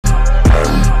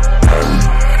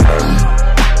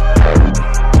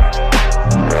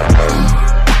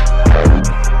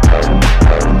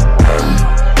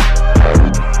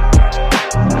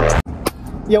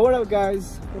Yo, what up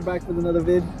guys? We're back with another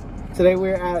vid. Today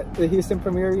we're at the Houston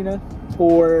Premier Arena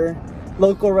for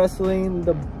local wrestling,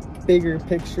 the bigger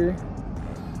picture.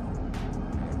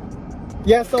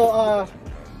 Yeah, so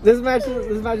this match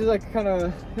is like kind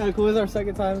of cool. It's our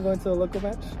second time going to a local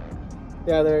match.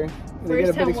 Yeah, they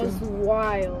first time was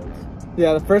wild.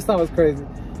 Yeah, the first time was crazy.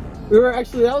 We were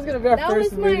actually, that was gonna be our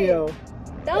first video.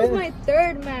 That was my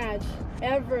third match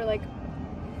ever. Like,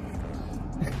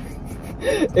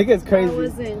 it gets crazy. that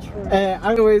wasn't true.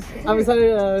 Anyways, I'm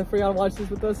excited for y'all to watch this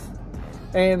with us,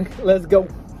 and let's go. All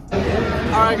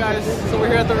right, guys. So we're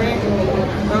here at the ring.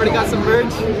 We already got some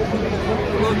merch,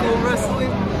 local wrestling,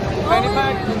 fanny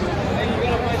pack. And you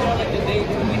gotta find out like the date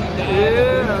when he died.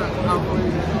 Yeah.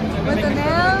 With the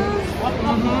nails.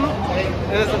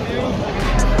 There's a few.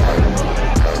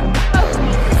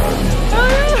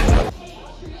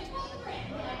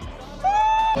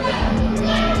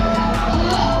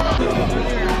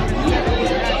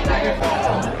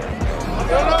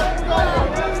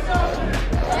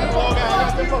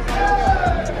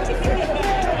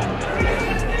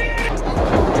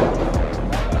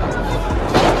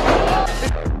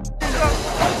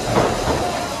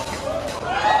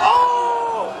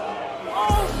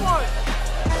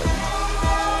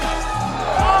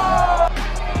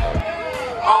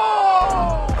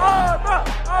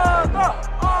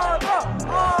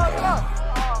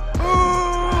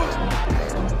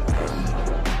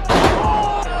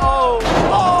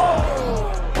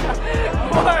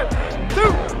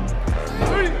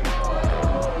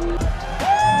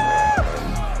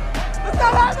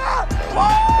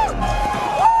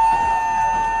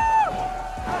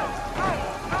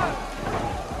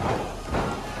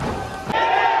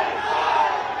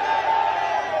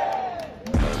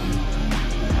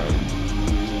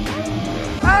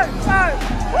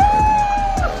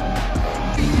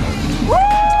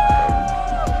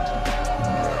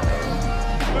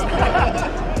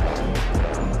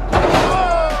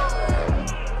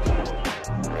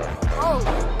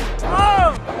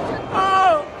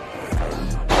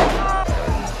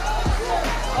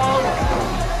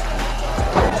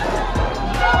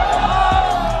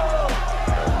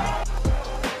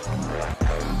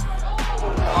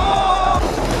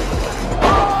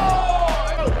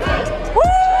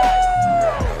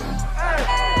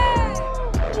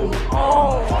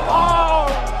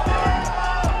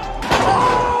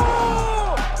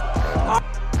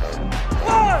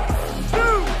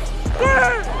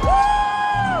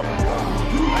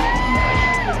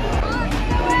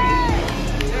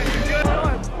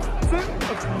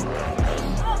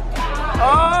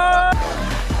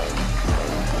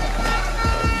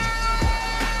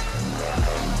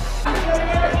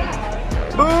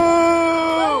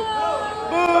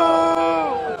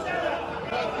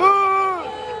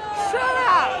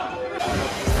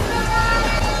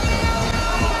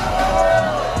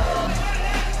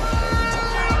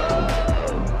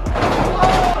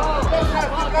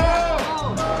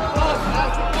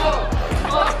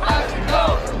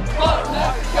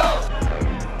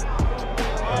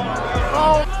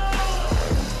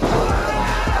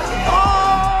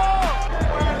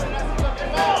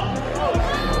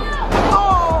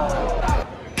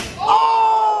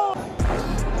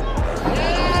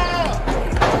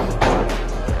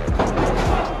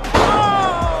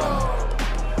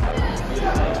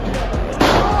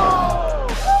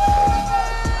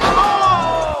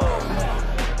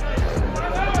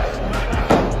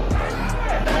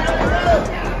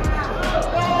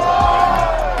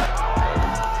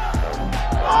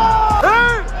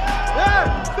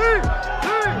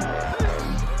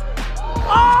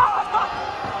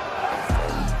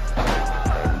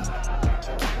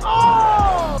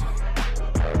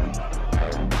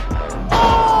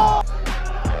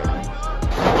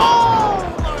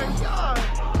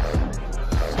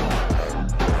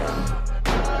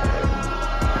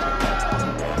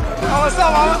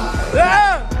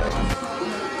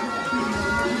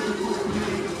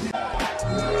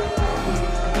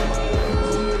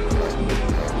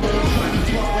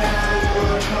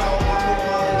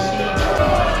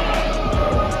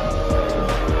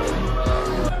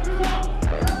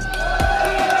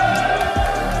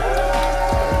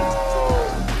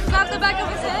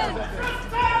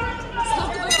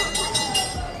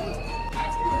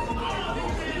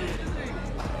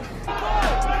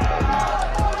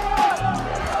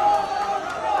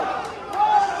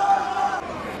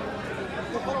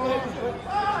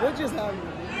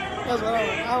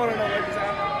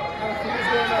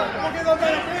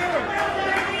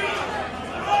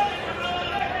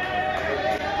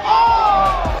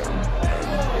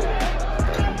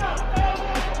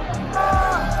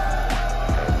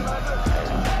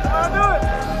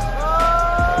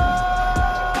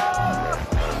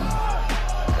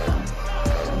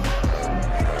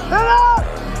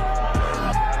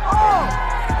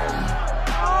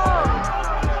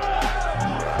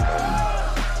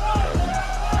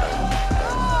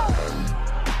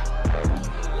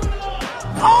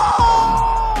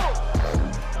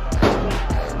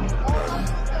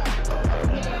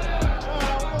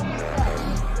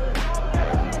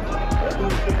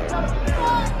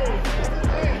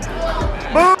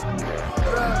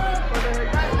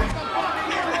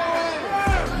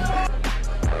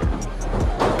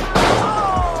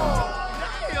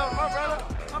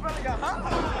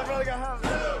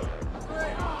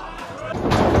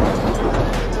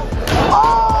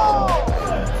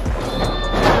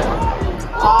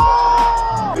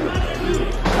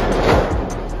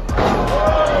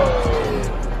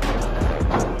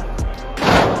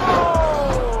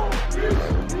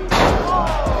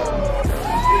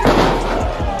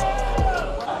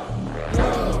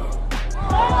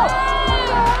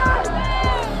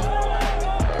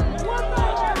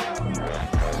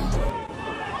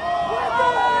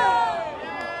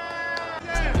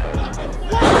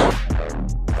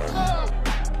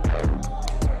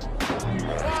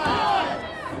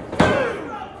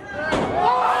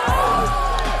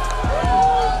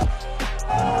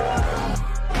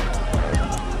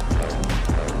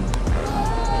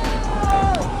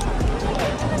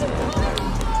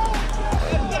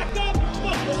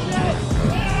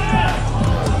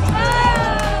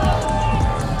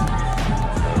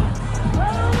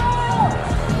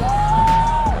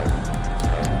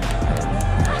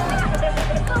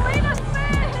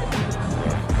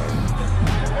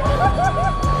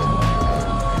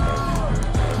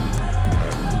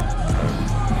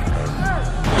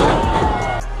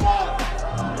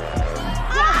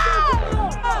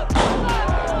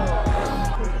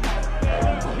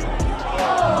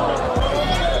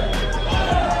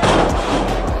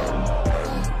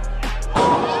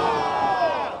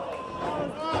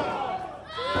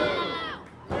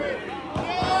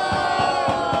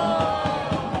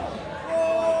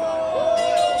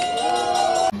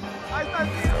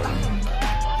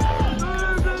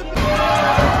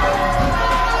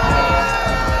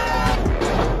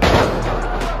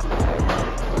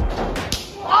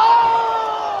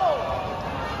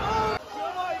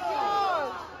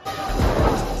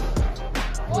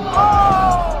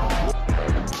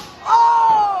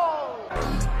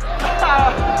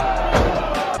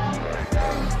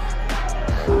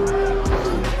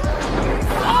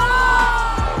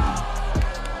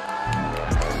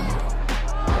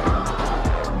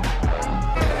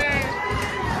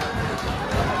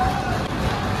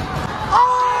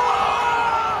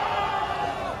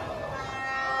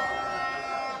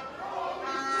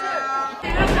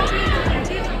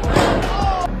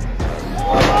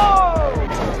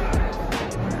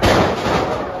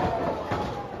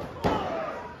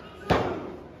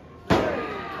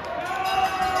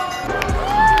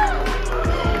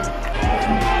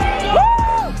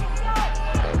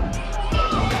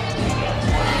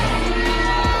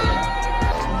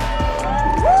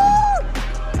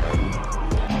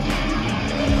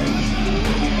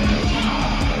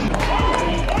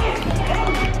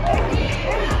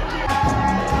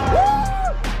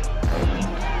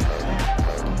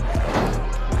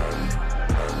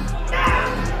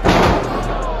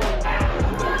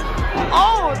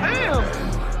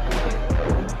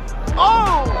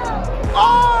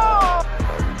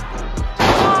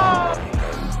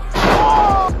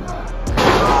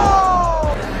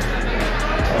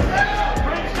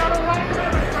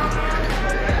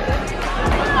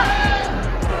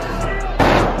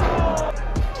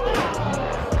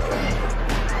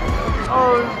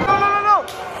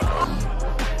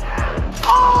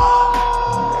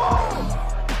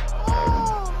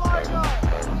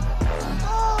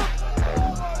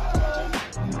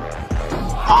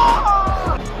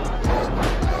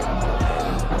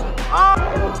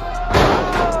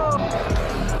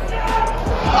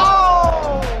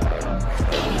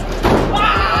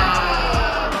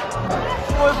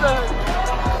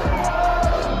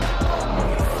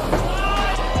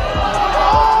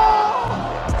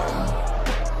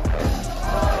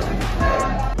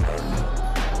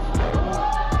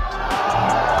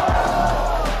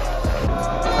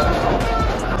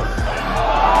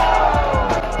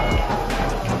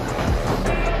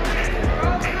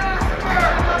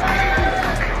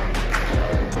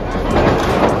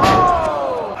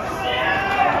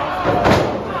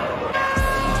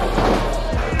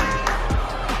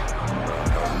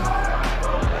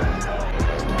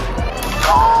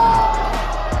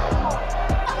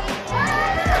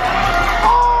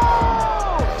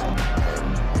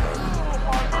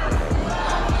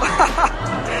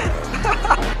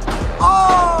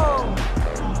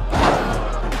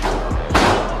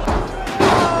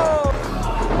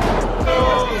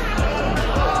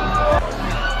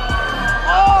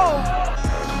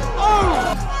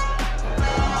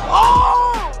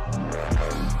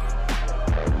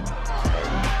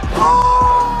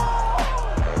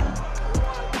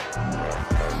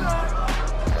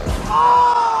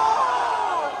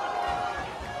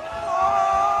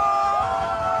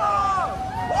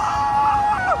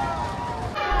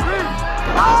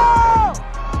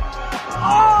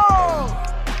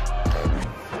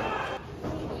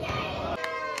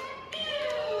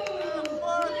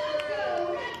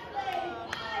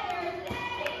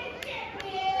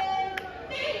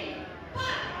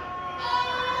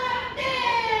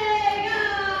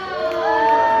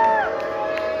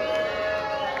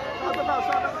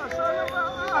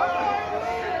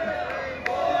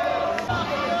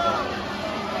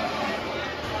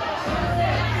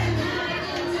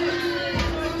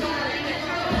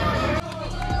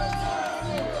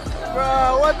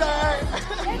 What the heck?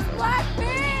 It's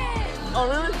Blackpink! Oh,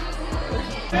 really?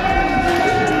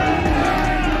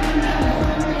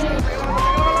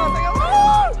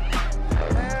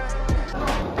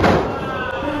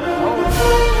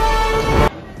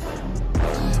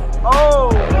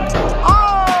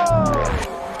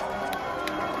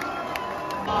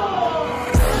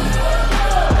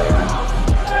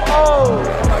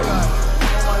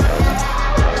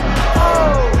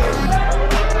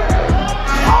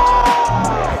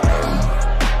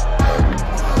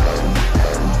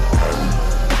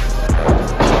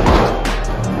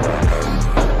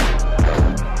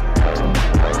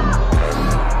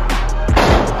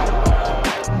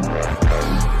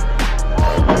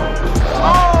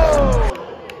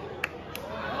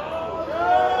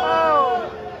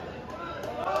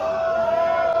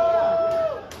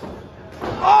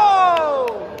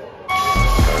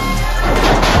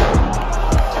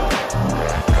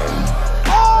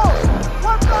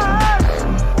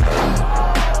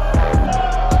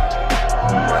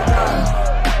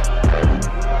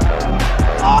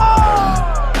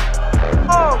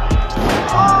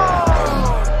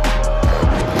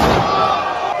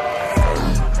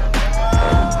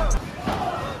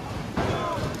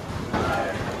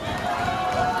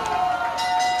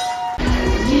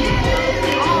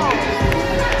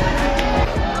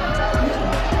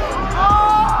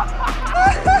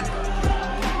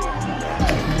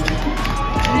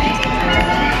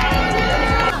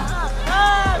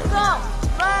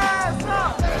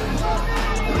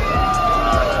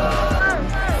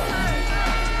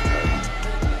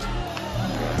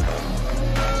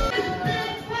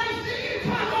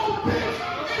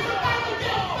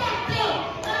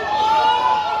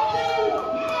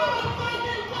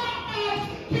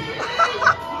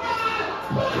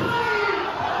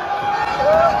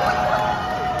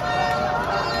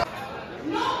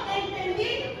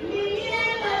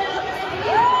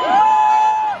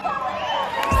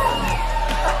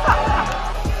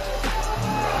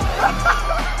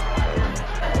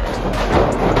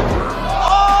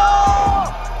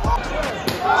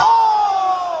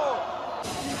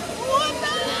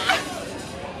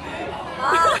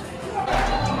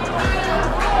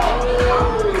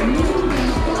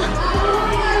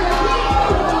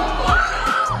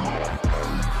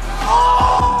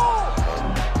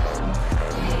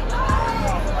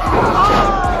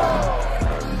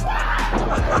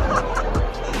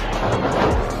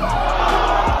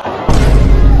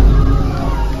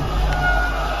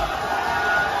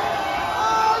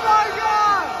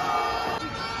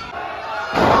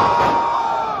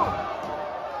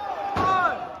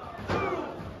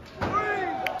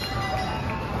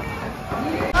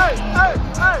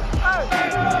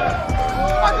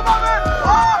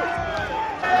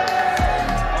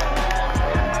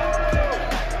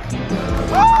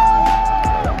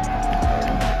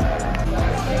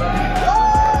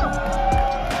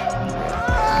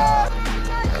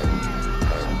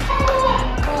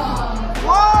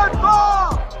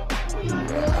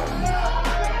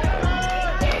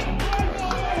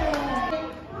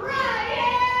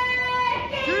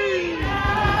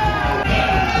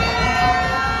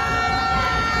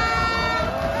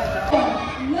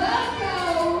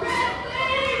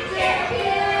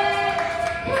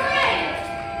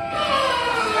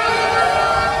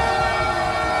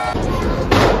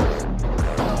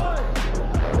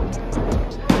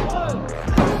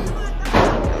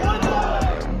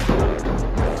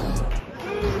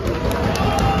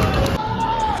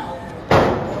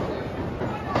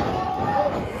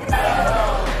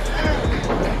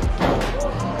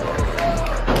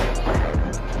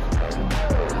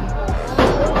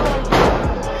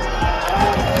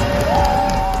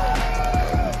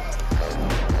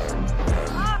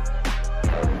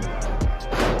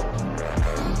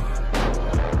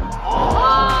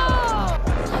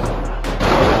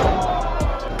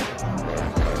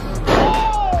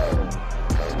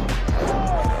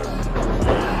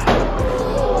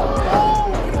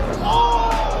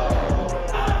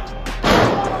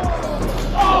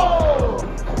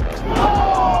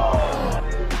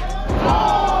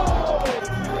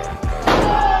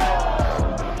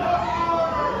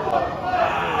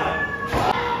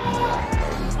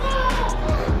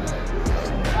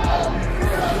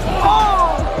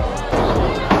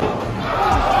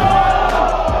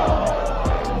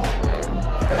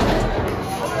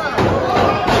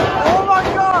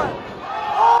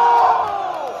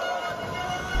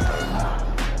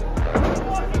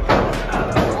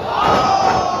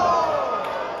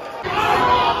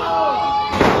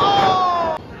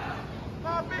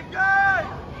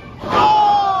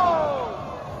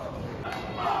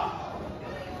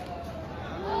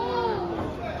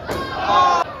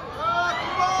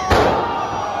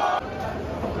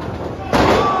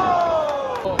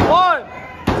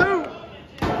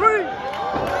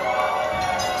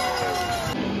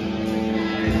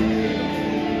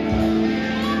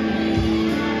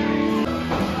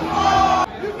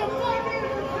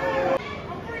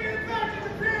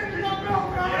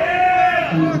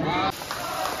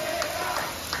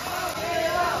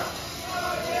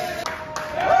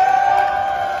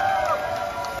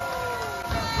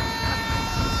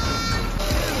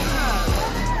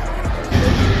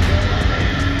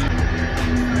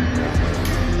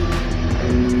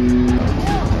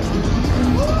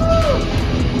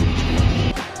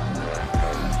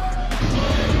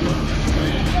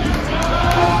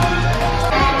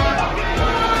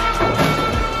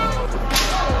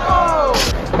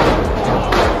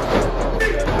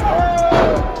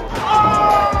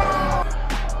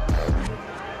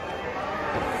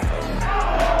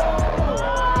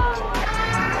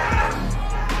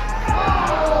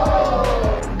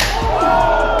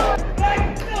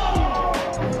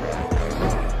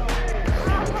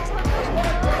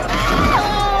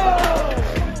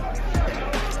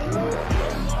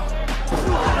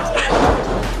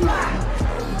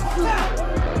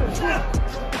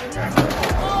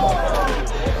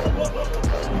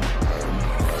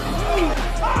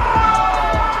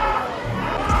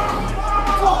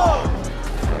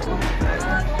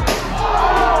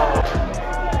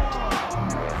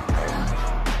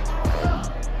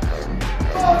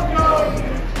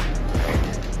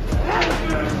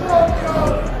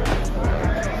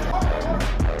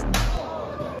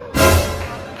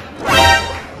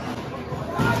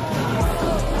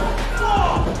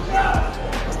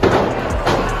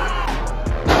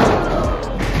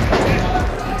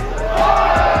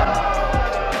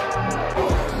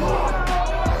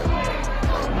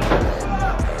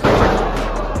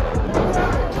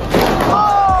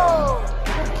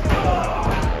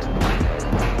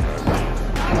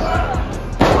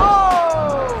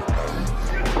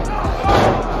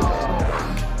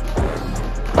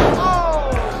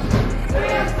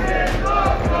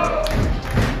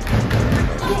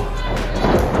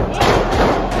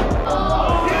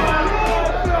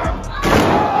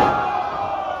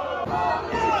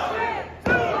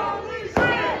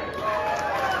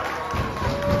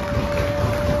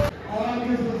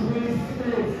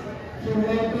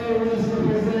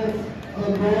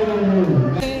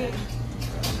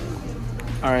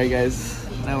 Alright guys,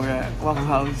 now we're at Waffle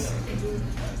House,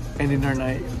 ending our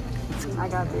night. I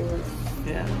got this.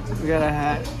 Yeah, we got a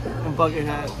hat, a bucket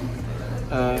hat.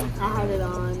 I had it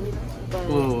on, but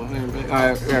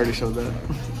alright, we already showed that.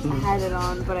 I had it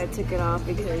on, but I took it off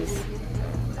because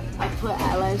I put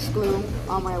eyelash glue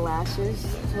on my lashes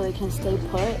so they can stay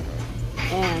put.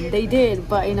 And they did,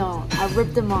 but you know, I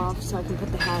ripped them off so I can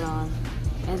put the hat on.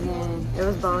 And then it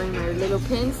was borrowing my little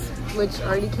pins, which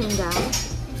already came down.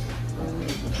 And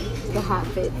the hat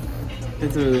fit.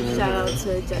 It's really nice. Shout out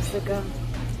to Jessica.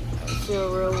 She's a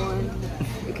real one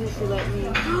because she let me.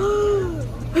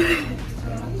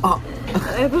 Oh.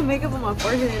 I put makeup on my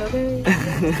forehead, okay?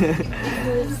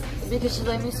 because she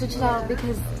let me switch it out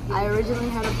because I originally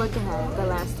had a bucket hat, the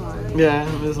last one. Yeah,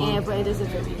 this one. Yeah, but it doesn't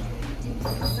fit me.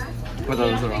 What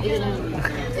those are all?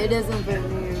 It doesn't fit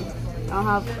me. I'll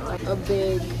have like a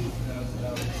big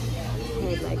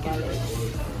head like Alex.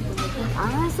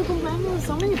 I'm not so complaining with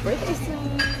so many birthdays to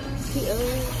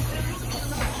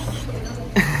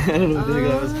I don't know what the heck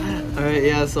that was. Alright,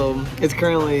 yeah, so it's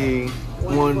currently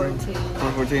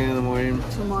 1:14 in the morning.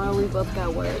 Tomorrow we both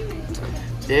got work.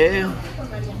 Yeah.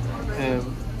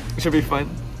 It should be fun.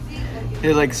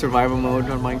 It's like survival mode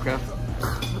on Minecraft.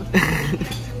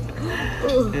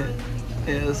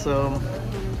 Yeah, so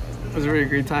it was a really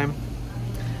great time.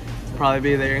 Probably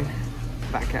be there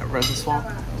back at Resin Swamp,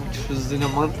 which was in a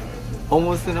month,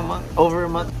 almost in a month, over a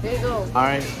month. There you go.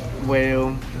 Alright,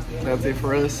 well, that's it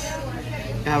for us.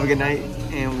 Have a good night,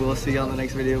 and we'll see you on the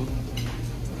next video.